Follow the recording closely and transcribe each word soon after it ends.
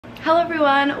Hello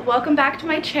everyone, welcome back to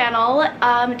my channel.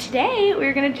 Today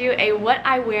we're gonna do a what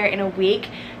I wear in a week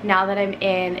now that I'm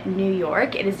in New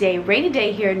York. It is a rainy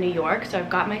day here in New York, so I've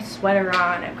got my sweater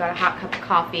on, I've got a hot cup of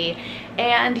coffee,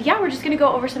 and yeah, we're just gonna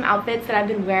go over some outfits that I've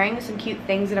been wearing, some cute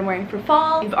things that I'm wearing for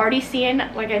fall. You've already seen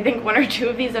like I think one or two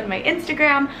of these on my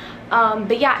Instagram.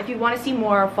 But yeah, if you want to see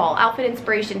more fall outfit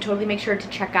inspiration, totally make sure to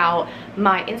check out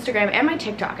my Instagram and my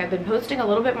TikTok. I've been posting a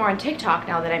little bit more on TikTok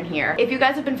now that I'm here. If you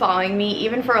guys have been following me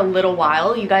even for a little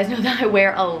while, you guys know that I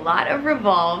wear a lot of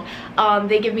Revolve.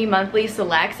 They give me monthly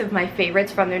selects of my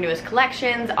favorites from their newest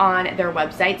collections on their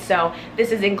website. So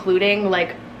this is including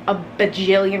like a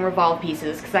bajillion Revolve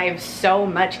pieces because I have so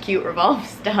much cute Revolve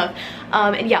stuff.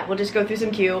 And yeah, we'll just go through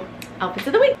some cute outfits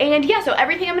of the week. And yeah, so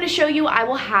everything I'm going to show you, I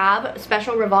will have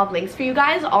special Revolve links for you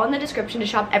guys all in the description to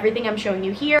shop everything I'm showing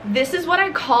you here. This is what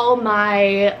I call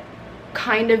my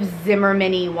kind of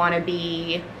Zimmerman-y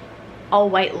wannabe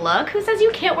all white look. Who says you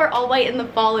can't wear all white in the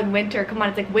fall and winter? Come on,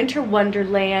 it's like winter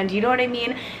wonderland, you know what I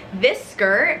mean? This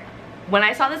skirt, when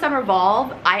I saw this on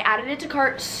Revolve, I added it to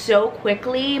cart so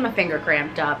quickly, my finger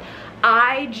cramped up.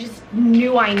 I just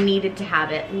knew I needed to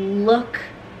have it. Look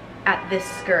at this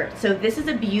skirt. So this is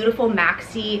a beautiful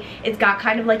maxi. It's got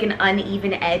kind of like an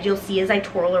uneven edge, you'll see as I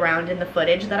twirl around in the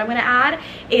footage that I'm gonna add.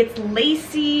 It's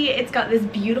lacy, it's got this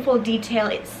beautiful detail,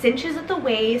 it cinches at the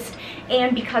waist,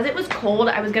 and because it was cold,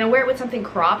 I was gonna wear it with something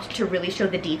cropped to really show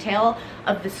the detail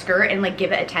of the skirt and like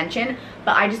give it attention,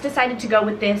 but I just decided to go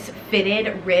with this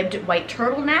fitted ribbed white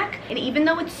turtleneck. And even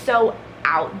though it's so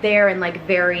out there and like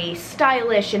very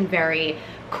stylish and very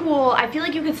cool, I feel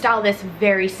like you could style this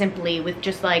very simply with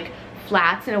just like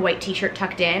flats and a white t-shirt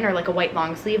tucked in, or like a white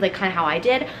long sleeve, like kind of how I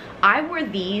did. I wore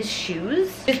these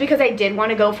shoes just because I did want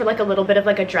to go for like a little bit of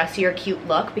like a dressier cute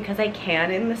look, because I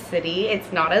can in the city.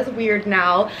 It's not as weird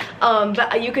now,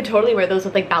 but you could totally wear those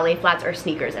with like ballet flats or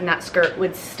sneakers and that skirt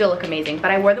would still look amazing.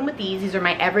 But I wore them with these are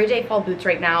my everyday fall boots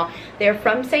right now. They're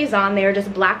from Besanson. They are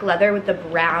just black leather with the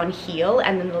brown heel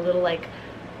and then the little like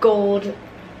gold,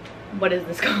 what is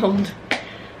this called?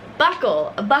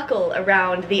 A buckle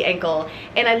around the ankle,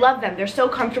 and I love them. They're so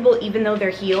comfortable even though they're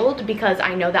heeled, because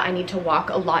I know that I need to walk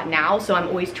a lot now, so I'm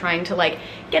always trying to like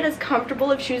get as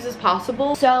comfortable of shoes as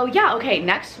possible. So yeah, okay,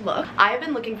 next look. I have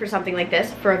been looking for something like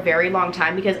this for a very long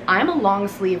time because I'm a long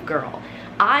sleeve girl.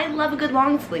 I love a good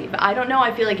long sleeve. I don't know,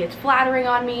 I feel like it's flattering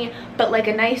on me, but like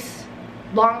a nice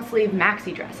long sleeve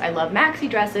maxi dress. I love maxi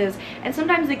dresses, and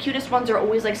sometimes the cutest ones are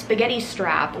always like spaghetti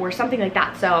strap or something like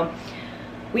that. So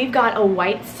we've got a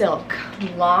white silk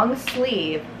long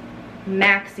sleeve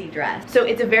maxi dress. So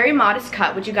it's a very modest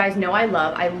cut, which you guys know I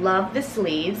love. I love the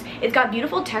sleeves. It's got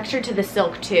beautiful texture to the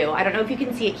silk too. I don't know if you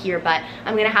can see it here, but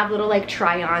I'm gonna have little like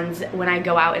try-ons when I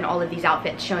go out in all of these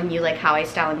outfits, showing you like how I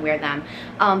style and wear them.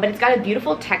 But it's got a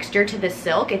beautiful texture to the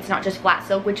silk. It's not just flat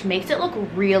silk, which makes it look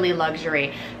really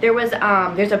luxury. There's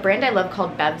a brand I love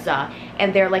called Besanson,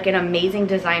 and they're like an amazing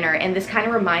designer, and this kind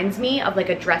of reminds me of like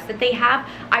a dress that they have.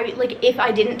 If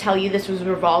I didn't tell you this was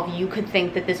Revolve, you could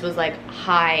think that this was like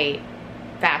high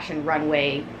fashion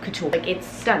runway couture. Like, it's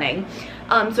stunning.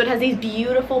 So it has these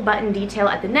beautiful button detail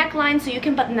at the neckline, so you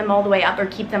can button them all the way up or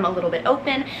keep them a little bit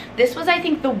open. This was, I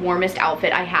think, the warmest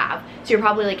outfit I have. So you're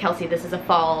probably like, Kelsey, this is a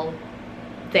fall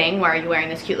thing, why are you wearing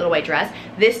this cute little white dress?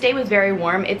 This day was very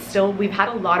warm. We've had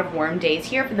a lot of warm days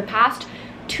here. For the past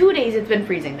 2 days it's been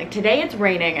freezing. Like today it's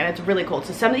raining and it's really cold.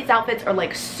 So some of these outfits are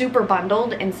like super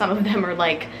bundled and some of them are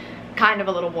like kind of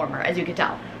a little warmer, as you can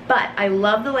tell. But I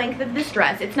love the length of this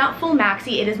dress. It's not full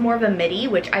maxi, it is more of a midi,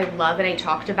 which I love, and I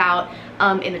talked about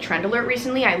in a trend alert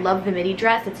recently. I love the midi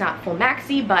dress. It's not full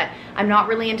maxi, but I'm not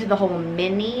really into the whole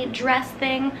mini dress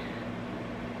thing.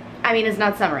 I mean, it's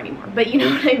not summer anymore, but you know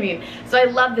what I mean. So I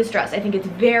love this dress. I think it's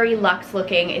very luxe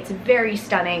looking. It's very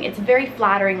stunning. It's very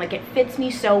flattering. Like, it fits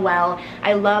me so well.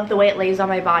 I love the way it lays on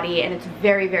my body, and it's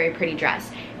very, very pretty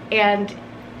dress. And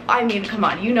I mean, come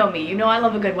on, you know me. You know I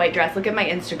love a good white dress. Look at my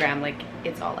Instagram, like,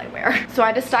 it's all I wear. So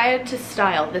I decided to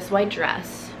style this white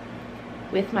dress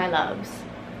with my loves.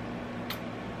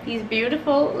 These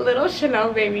beautiful little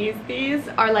Chanel babies. These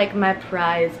are like my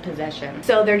prized possession.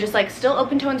 So they're just like still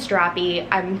open toe and strappy.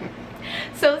 I'm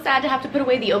so sad to have to put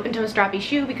away the open toe strappy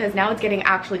shoe because now it's getting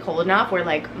actually cold enough where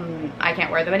like I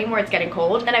can't wear them anymore. It's getting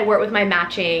cold. And I wear it with my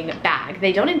matching bag.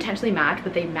 They don't intentionally match,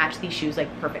 but they match these shoes like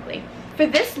perfectly. For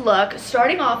this look,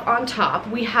 starting off on top,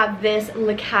 we have this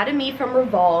L'Academie from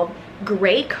Revolve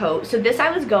gray coat. So this, I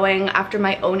was going after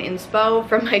my own inspo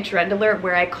from my trend alert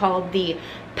where I called the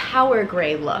power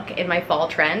gray look in my fall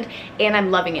trend, and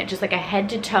I'm loving it. Just like a head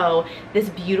to toe, this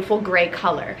beautiful gray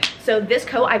color. So this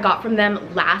coat I got from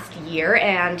them last year,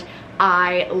 and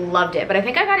I loved it. But I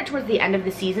think I got it towards the end of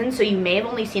the season, so you may have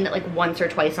only seen it like once or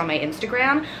twice on my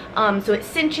Instagram. So it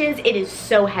cinches. It is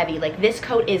so heavy. Like, this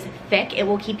coat is thick. It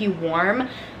will keep you warm.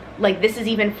 Like, this is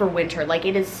even for winter. Like,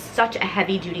 it is such a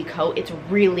heavy duty coat. It's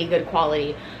really good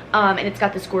quality. And it's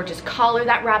got this gorgeous collar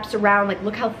that wraps around. Like,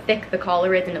 look how thick the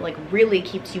collar is, and it like really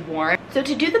keeps you warm. So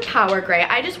to do the power gray,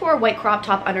 I just wore a white crop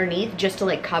top underneath just to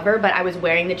like cover, but I was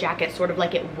wearing the jacket sort of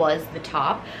like it was the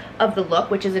top of the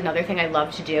look, which is another thing I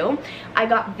love to do. I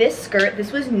got this skirt.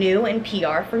 This was new in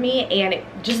PR for me, and it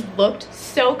just looked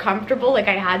so comfortable. Like,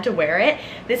 I had to wear it.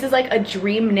 This is like a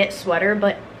dream knit sweater,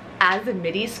 but as a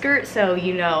midi skirt, so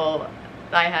you know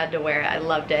I had to wear it. I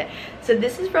loved it. So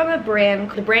this is from a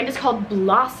brand. The brand is called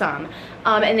Blossom,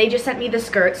 and they just sent me the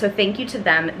skirt, so thank you to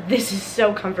them. This is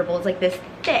so comfortable. It's like this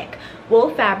thick wool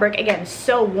fabric, again,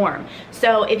 so warm.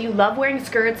 So if you love wearing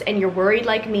skirts and you're worried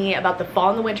like me about the fall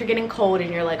and the winter getting cold,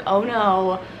 and you're like, oh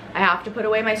no, I have to put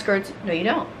away my skirts, no you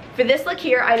don't. For this look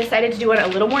here, I decided to do it a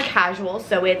little more casual,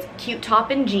 so it's cute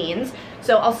top and jeans.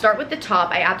 So I'll start with the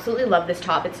top. I absolutely love this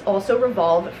top. It's also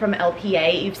Revolve from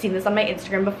LPA. You've seen this on my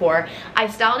Instagram before. I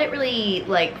styled it really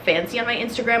like fancy on my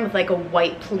Instagram with like a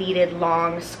white pleated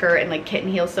long skirt and like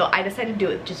kitten heels, so I decided to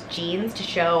do it with just jeans to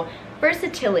show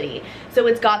versatility. So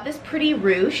it's got this pretty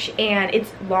ruche, and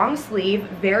it's long sleeve,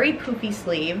 very poofy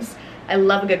sleeves. I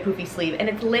love a good poofy sleeve, and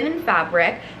it's linen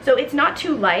fabric, so it's not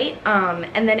too light,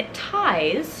 and then it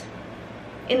ties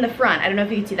in the front. I don't know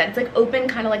if you can see that. It's like open,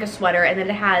 kind of like a sweater, and then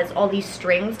it has all these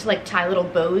strings to like tie little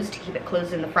bows to keep it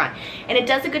closed in the front. And it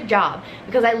does a good job,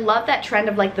 because I love that trend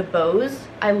of like the bows.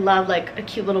 I love like a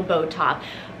cute little bow top.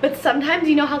 But sometimes,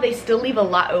 you know how they still leave a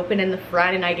lot open in the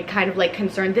front, and I get kind of like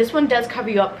concerned. This one does cover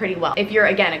you up pretty well. If you're,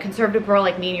 again, a conservative girl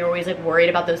like me and you're always like worried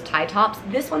about those tie tops,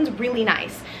 this one's really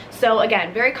nice. So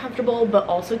again, very comfortable, but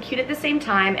also cute at the same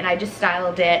time. And I just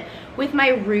styled it with my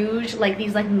rouge, like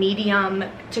these like medium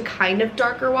to kind of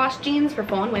darker wash jeans for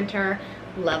fall and winter.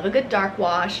 Love a good dark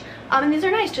wash. And these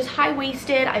are nice, just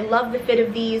high-waisted. I love the fit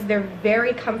of these. They're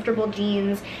very comfortable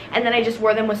jeans. And then I just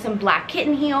wore them with some black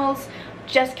kitten heels.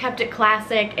 Just kept it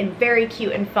classic and very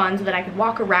cute and fun so that I could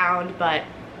walk around, but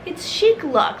it's chic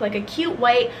look, like a cute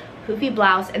white poofy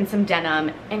blouse and some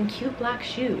denim and cute black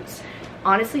shoes.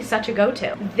 Honestly, such a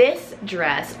go-to. This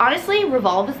dress, honestly,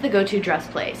 Revolve is the go-to dress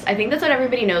place. I think that's what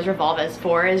everybody knows Revolve is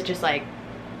for, is just like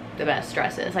the best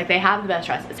dresses. Like, they have the best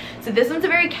dresses. So this one's a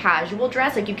very casual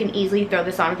dress. Like, you can easily throw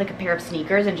this on with like a pair of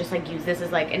sneakers and just like use this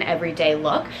as like an everyday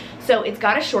look. So it's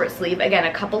got a short sleeve, again,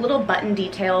 a couple little button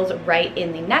details right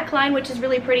in the neckline, which is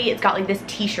really pretty. It's got like this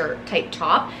t-shirt type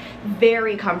top,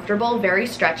 very comfortable, very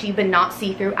stretchy, but not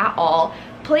see-through at all.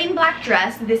 Plain black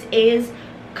dress. This is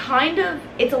kind of,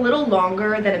 it's a little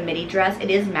longer than a midi dress.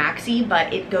 It is maxi,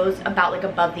 but it goes about like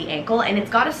above the ankle, and it's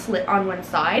got a slit on one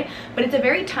side, but it's a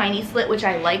very tiny slit, which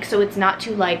I like, so it's not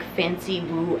too like fancy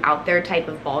woo out there type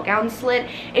of ball gown slit.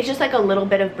 It's just like a little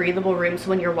bit of breathable room, so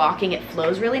when you're walking it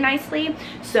flows really nicely.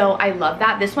 So I love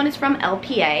that. This one is from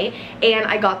LPA, and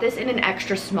I got this in an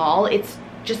extra small. It's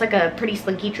just like a pretty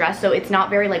slinky dress, so it's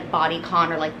not very like bodycon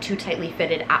or like too tightly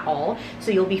fitted at all, so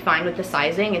you'll be fine with the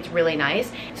sizing. It's really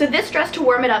nice. So this dress, to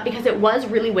warm it up, because it was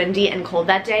really windy and cold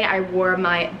that day, I wore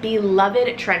my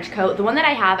beloved trench coat. The one that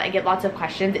I have, I get lots of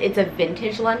questions. It's a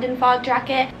vintage London fog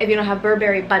jacket. If you don't have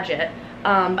Burberry budget,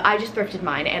 I just thrifted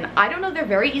mine, and I don't know, they're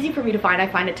very easy for me to find. I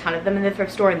find a ton of them in the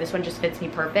thrift store, and this one just fits me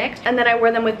perfect. And then I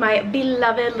wear them with my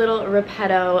beloved little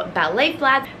Repetto ballet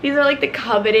flats. These are like the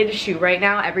coveted shoe right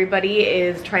now. Everybody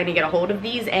is trying to get a hold of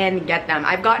these and get them.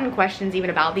 I've gotten questions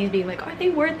even about these, being like, are they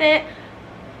worth it?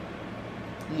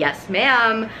 Yes,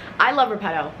 ma'am. I love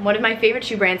Repetto, one of my favorite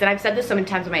shoe brands, and I've said this so many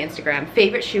times on my Instagram,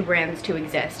 favorite shoe brands to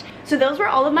exist. So those were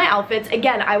all of my outfits.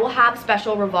 Again, I will have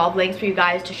special Revolve links for you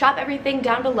guys to shop everything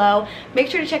down below. Make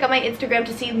sure to check out my Instagram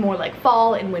to see more like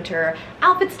fall and winter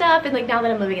outfit stuff, and like now that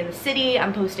I'm living in the city,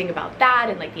 I'm posting about that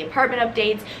and like the apartment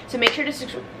updates. So make sure to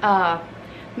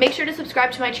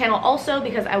subscribe to my channel also,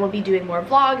 because I will be doing more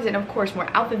vlogs and of course more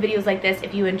outfit videos like this.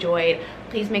 If you enjoyed,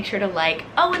 please make sure to like.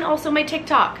 Oh, and also my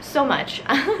TikTok, so much.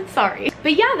 Sorry.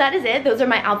 But yeah, that is it. Those are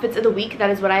my outfits of the week. That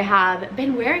is what I have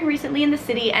been wearing recently in the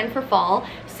city and for fall.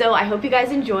 So I hope you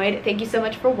guys enjoyed. Thank you so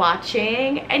much for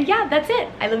watching. And yeah, that's it.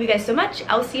 I love you guys so much.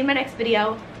 I'll see you in my next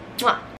video. Mwah.